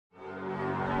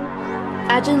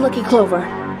Agent Lucky Clover,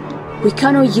 we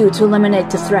count on you to eliminate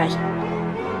the threat.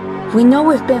 We know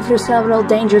we've been through several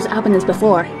dangerous happenings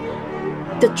before.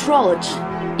 The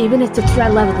Trollge, even if the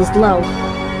threat level is low,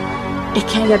 it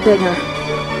can get bigger.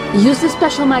 Use the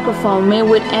special microphone made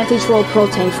with anti-troll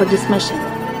protein for this mission.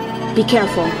 Be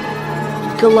careful.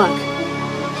 Good luck,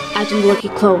 Agent Lucky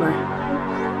Clover.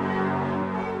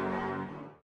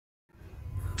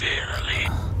 Dearly,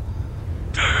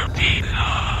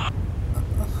 Derpina.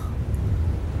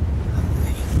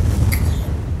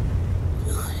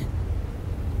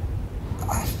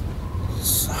 I'm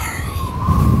sorry.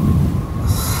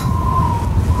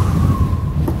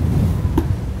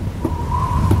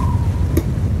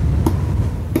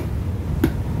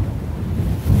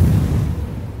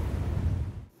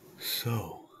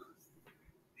 So,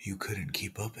 you couldn't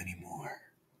keep up anymore,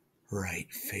 right,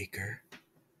 Faker?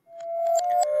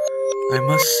 I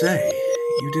must say,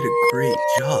 you did a great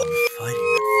job fighting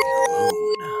that thing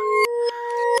alone.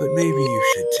 But maybe you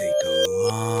should take a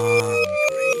long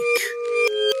break.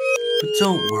 But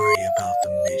don't worry about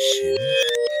the mission.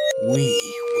 We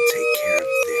will take care of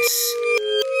this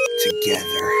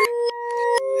together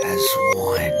as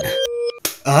one.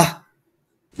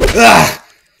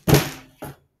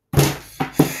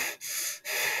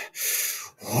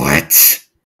 What?